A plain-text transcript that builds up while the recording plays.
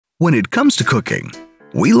When it comes to cooking,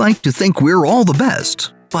 we like to think we're all the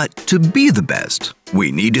best, but to be the best,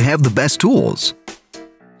 we need to have the best tools.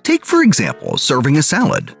 Take, for example, serving a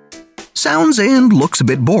salad. Sounds and looks a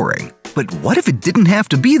bit boring, but what if it didn't have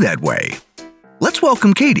to be that way? Let's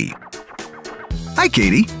welcome Katie. Hi,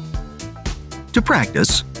 Katie. To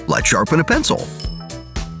practice, let's sharpen a pencil.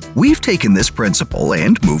 We've taken this principle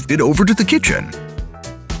and moved it over to the kitchen.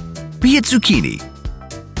 Be it zucchini,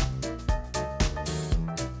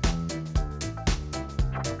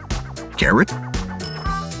 carrot,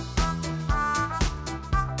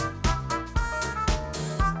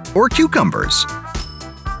 or cucumbers.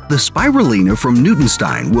 The Spiralina from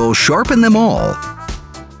Newtonstein will sharpen them all.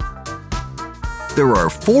 There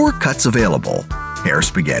are 4 cuts available: hair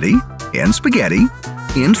spaghetti, and spaghetti,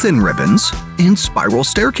 and thin ribbons, and spiral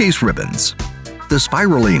staircase ribbons. The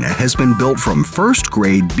Spiralina has been built from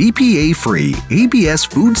first-grade BPA-free ABS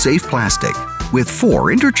food-safe plastic with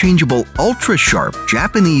 4 interchangeable ultra-sharp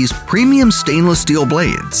Japanese premium stainless steel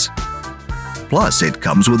blades. Plus, it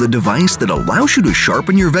comes with a device that allows you to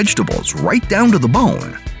sharpen your vegetables right down to the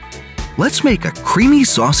bone. Let's make a creamy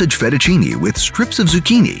sausage fettuccine with strips of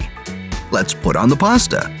zucchini. Let's put on the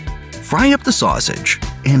pasta, fry up the sausage,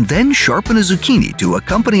 and then sharpen a zucchini to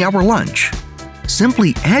accompany our lunch.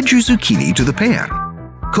 Simply add your zucchini to the pan.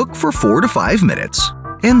 Cook for 4 to 5 minutes,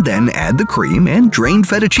 and then add the cream and drained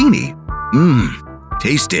fettuccine.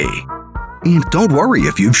 Tasty! And don't worry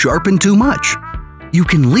if you've sharpened too much. You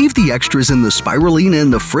can leave the extras in the Spiralina in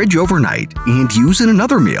the fridge overnight and use in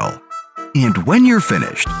another meal. And when you're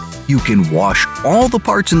finished, you can wash all the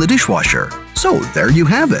parts in the dishwasher. So there you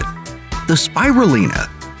have it. The Spiralina.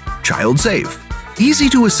 Child-safe, easy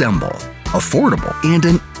to assemble, affordable, and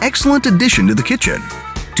an excellent addition to the kitchen.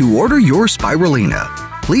 To order your Spiralina,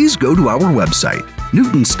 please go to our website,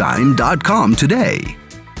 newtonstein.com today.